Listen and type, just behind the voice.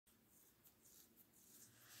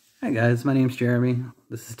Hi guys, my name's Jeremy.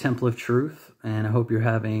 This is Temple of Truth, and I hope you're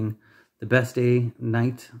having the best day,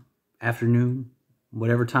 night, afternoon,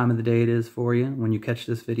 whatever time of the day it is for you when you catch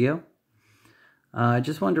this video. I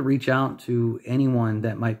just wanted to reach out to anyone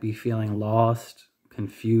that might be feeling lost,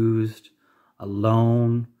 confused,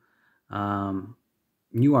 alone.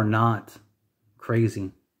 You are not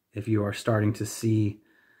crazy if you are starting to see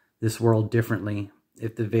this world differently.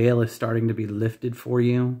 If the veil is starting to be lifted for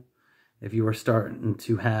you, if you are starting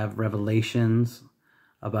to have revelations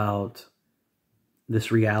about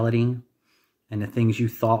this reality and the things you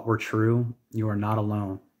thought were true, you are not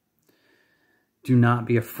alone. Do not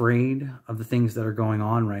be afraid of the things that are going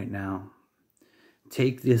on right now.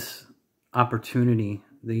 Take this opportunity,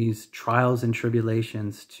 these trials and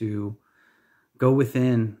tribulations, to go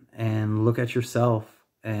within and look at yourself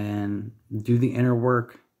and do the inner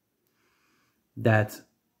work that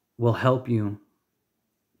will help you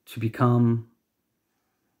to become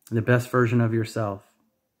the best version of yourself.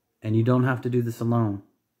 And you don't have to do this alone.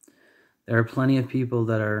 There are plenty of people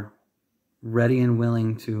that are ready and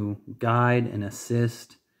willing to guide and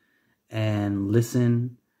assist and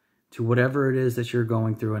listen to whatever it is that you're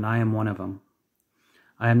going through, and I am one of them.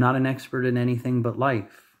 I am not an expert in anything but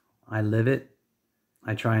life. I live it.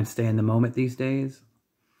 I try and stay in the moment these days.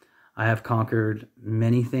 I have conquered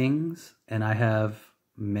many things, and I have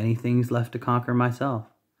many things left to conquer myself.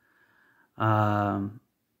 I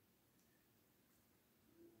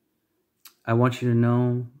want you to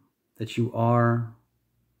know that you are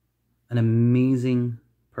an amazing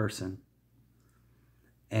person,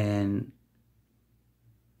 and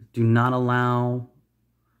do not allow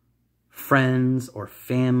friends or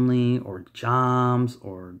family or jobs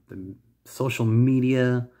or the social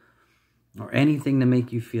media or anything to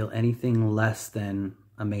make you feel anything less than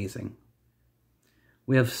amazing.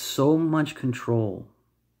 We have so much control.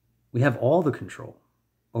 We have all the control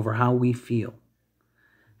over how we feel,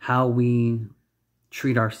 how we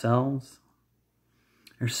treat ourselves.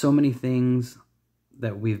 There's so many things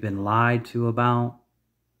that we've been lied to about,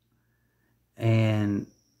 and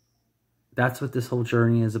that's what this whole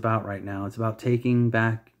journey is about right now. It's about taking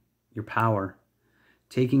back your power,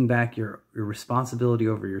 taking back your responsibility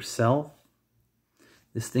over yourself.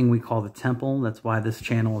 This thing we call the temple, that's why this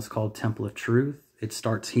channel is called Temple of Truth. It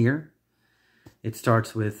starts here. It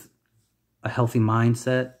starts with a healthy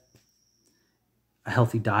mindset, a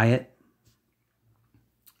healthy diet,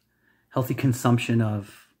 healthy consumption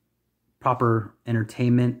of proper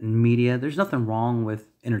entertainment and media. There's nothing wrong with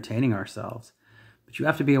entertaining ourselves, but you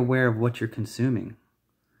have to be aware of what you're consuming.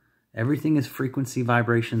 Everything is frequency,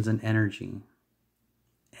 vibrations, and energy.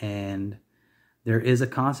 And there is a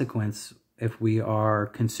consequence if we are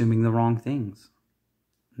consuming the wrong things.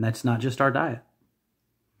 And that's not just our diet.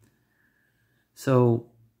 So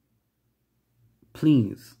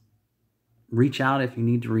please reach out if you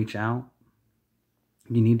need to reach out.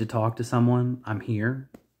 If you need to talk to someone, I'm here.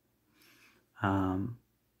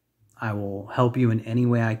 I will help you in any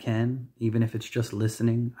way I can, even if it's just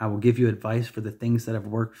listening. I will give you advice for the things that have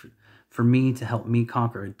worked for me to help me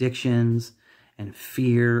conquer addictions and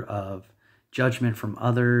fear of judgment from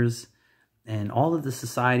others and all of the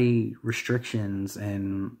society restrictions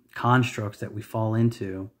and constructs that we fall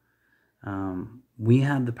into. We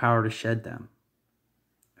have the power to shed them,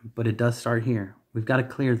 but it does start here. We've got to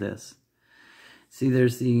clear this. See,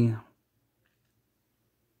 there's a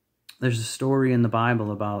story in the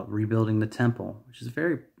Bible about rebuilding the temple, which is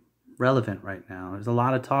very relevant right now. There's a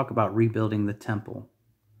lot of talk about rebuilding the temple.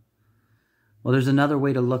 Well, there's another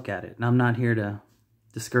way to look at it, and I'm not here to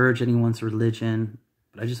discourage anyone's religion,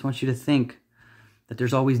 but I just want you to think that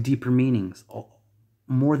there's always deeper meanings,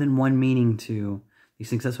 more than one meaning to these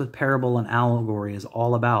things. That's what parable and allegory is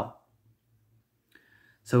all about.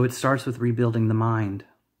 So it starts with rebuilding the mind.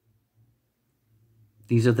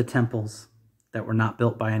 These are the temples that were not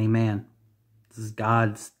built by any man. This is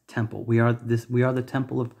God's temple. We are the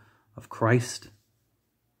temple of Christ.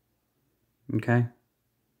 Okay?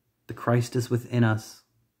 The Christ is within us.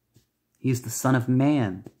 He is the Son of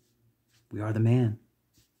Man. We are the man.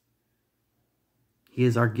 He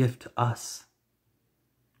is our gift to us.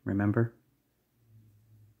 Remember?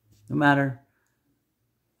 No matter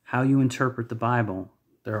how you interpret the Bible,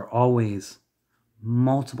 there are always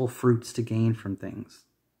multiple fruits to gain from things.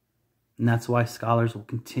 And that's why scholars will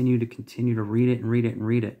continue to read it and read it and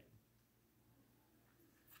read it.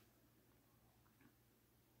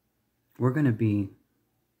 We're going to be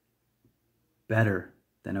better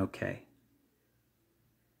than okay.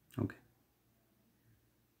 Okay.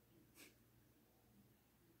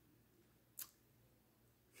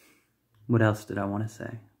 What else did I want to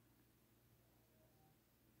say?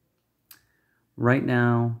 Right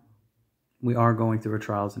now, we are going through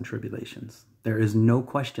trials and tribulations. There is no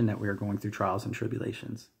question that we are going through trials and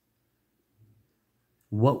tribulations.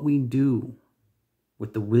 What we do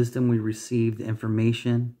with the wisdom we receive, the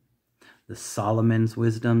information, the Solomon's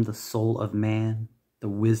wisdom, the soul of man, the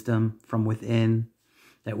wisdom from within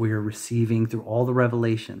that we are receiving through all the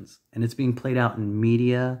revelations. And it's being played out in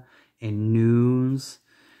media, in news,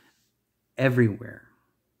 everywhere.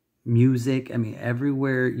 Music, I mean,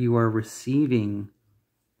 everywhere you are receiving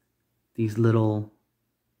these little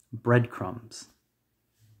breadcrumbs.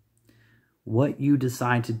 What you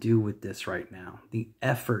decide to do with this right now, the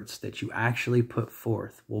efforts that you actually put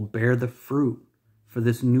forth will bear the fruit for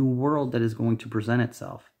this new world that is going to present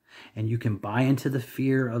itself. And you can buy into the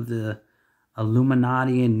fear of the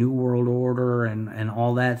Illuminati and New World Order and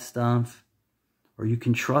all that stuff, or you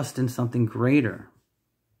can trust in something greater,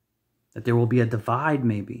 that there will be a divide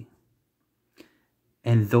maybe.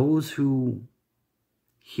 And those who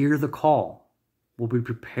hear the call will be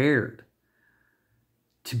prepared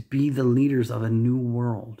to be the leaders of a new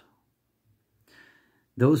world.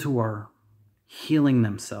 Those who are healing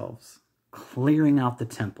themselves, clearing out the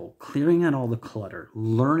temple, clearing out all the clutter,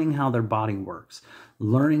 learning how their body works,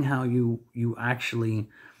 learning how you actually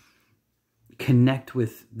connect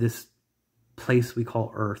with this place we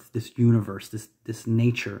call Earth, this universe, this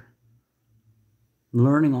nature.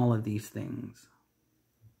 Learning all of these things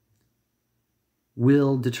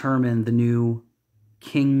will determine the new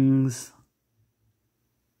kings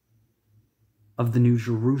of the new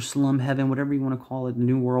Jerusalem, heaven, whatever you want to call it, the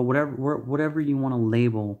new world, whatever you want to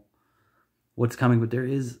label what's coming. But there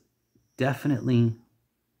is definitely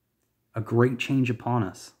a great change upon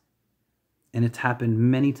us. And it's happened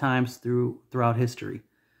many times throughout history.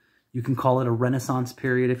 You can call it a Renaissance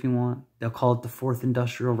period if you want. They'll call it the Fourth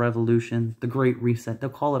Industrial Revolution, the Great Reset. They'll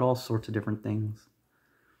call it all sorts of different things.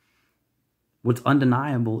 What's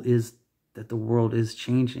undeniable is that the world is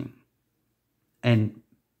changing. And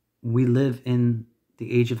we live in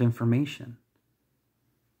the age of information.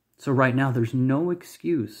 So right now, there's no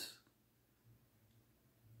excuse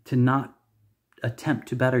to not attempt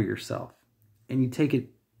to better yourself. And you take it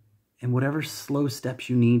in whatever slow steps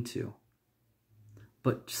you need to.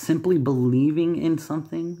 But simply believing in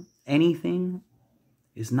something, anything,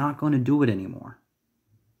 is not going to do it anymore.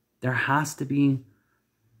 There has to be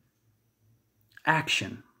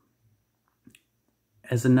action.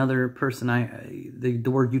 As another person, the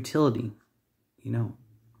word utility, you know.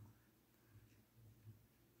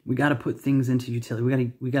 We got to put things into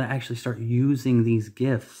utility. We got to actually start using these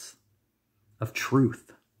gifts of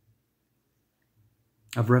truth,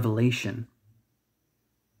 of revelation.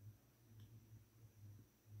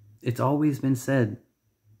 It's always been said,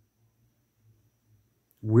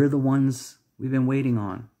 we're the ones we've been waiting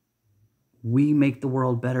on. We make the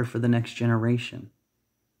world better for the next generation.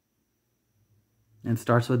 And it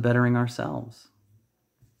starts with bettering ourselves.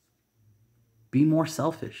 Be more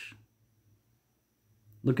selfish.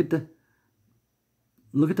 Look at the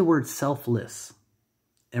word selfless.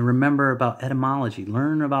 And remember about etymology.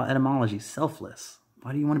 Learn about etymology. Selfless.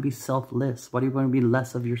 Why do you want to be selfless? Why do you want to be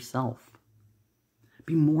less of yourself?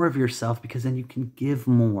 Be more of yourself, because then you can give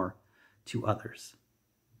more to others.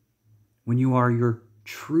 When you are your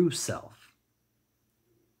true self,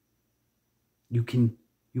 you can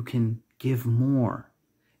give more,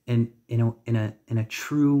 and in a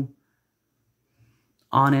true,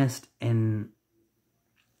 honest, and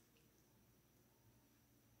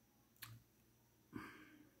I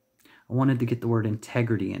wanted to get the word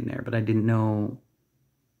integrity in there, but I didn't know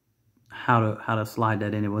how to slide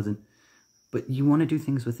that in. It wasn't. But you want to do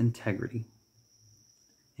things with integrity.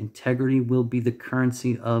 Integrity will be the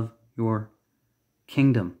currency of your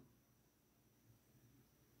kingdom.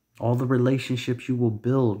 All the relationships you will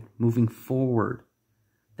build moving forward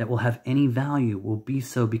that will have any value will be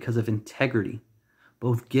so because of integrity,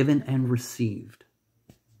 both given and received.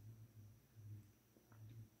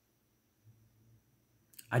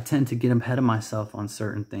 I tend to get ahead of myself on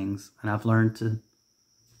certain things, and I've learned to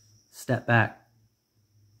step back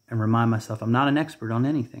and remind myself I'm not an expert on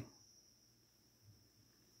anything.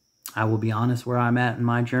 I will be honest where I'm at in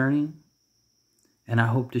my journey, and I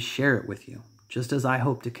hope to share it with you, just as I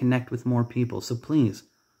hope to connect with more people. So please,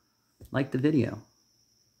 like the video,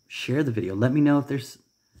 share the video. Let me know if there's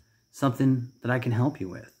something that I can help you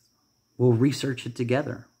with. We'll research it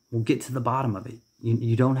together. We'll get to the bottom of it.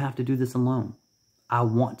 You don't have to do this alone. I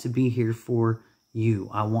want to be here for you.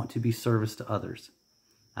 I want to be service to others.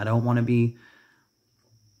 I don't want to be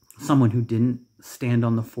someone who didn't stand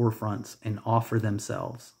on the forefronts and offer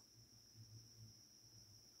themselves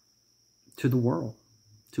to the world,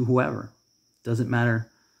 to whoever. Doesn't matter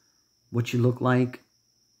what you look like,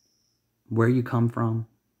 where you come from.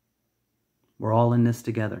 We're all in this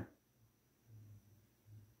together.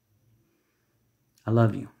 I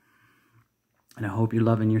love you. And I hope you're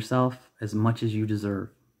loving yourself as much as you deserve.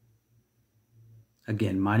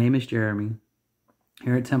 Again, my name is Jeremy.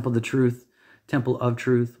 Here at Temple of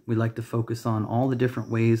Truth, we like to focus on all the different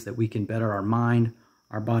ways that we can better our mind,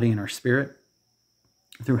 our body, and our spirit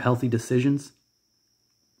through healthy decisions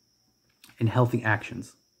and healthy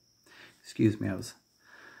actions. Excuse me, I was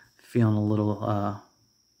feeling a little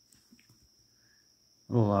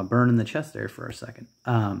burn in the chest there for a second.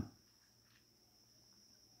 I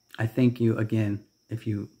thank you again if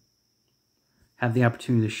you have the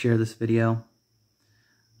opportunity to share this video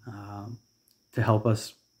to help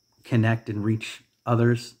us connect and reach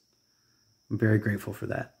others. I'm very grateful for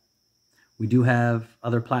that. We do have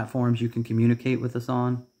other platforms you can communicate with us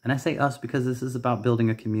on. And I say us because this is about building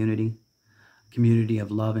a community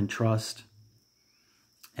of love and trust.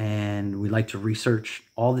 And we like to research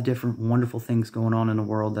all the different wonderful things going on in the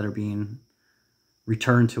world that are being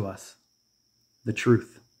returned to us. The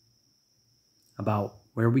truth about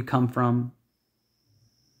where we come from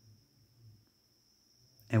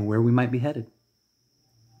and where we might be headed.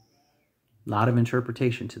 A lot of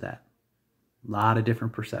interpretation to that. A lot of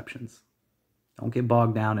different perceptions. Don't get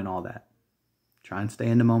bogged down in all that. Try and stay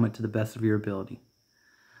in the moment to the best of your ability.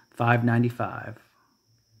 595.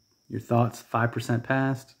 Your thoughts, 5%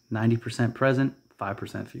 past, 90% present,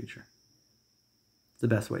 5% future. It's the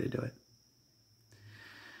best way to do it.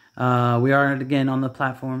 We are, again, on the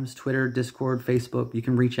platforms, Twitter, Discord, Facebook. You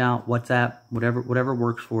can reach out, WhatsApp, whatever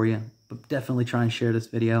works for you. But definitely try and share this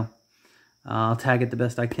video. I'll tag it the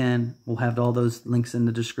best I can. We'll have all those links in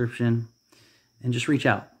the description. And just reach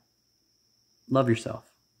out. Love yourself,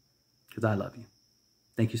 because I love you.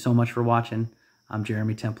 Thank you so much for watching. I'm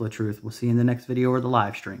Jeremy, Temple of Truth. We'll see you in the next video or the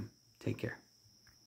live stream. Take care.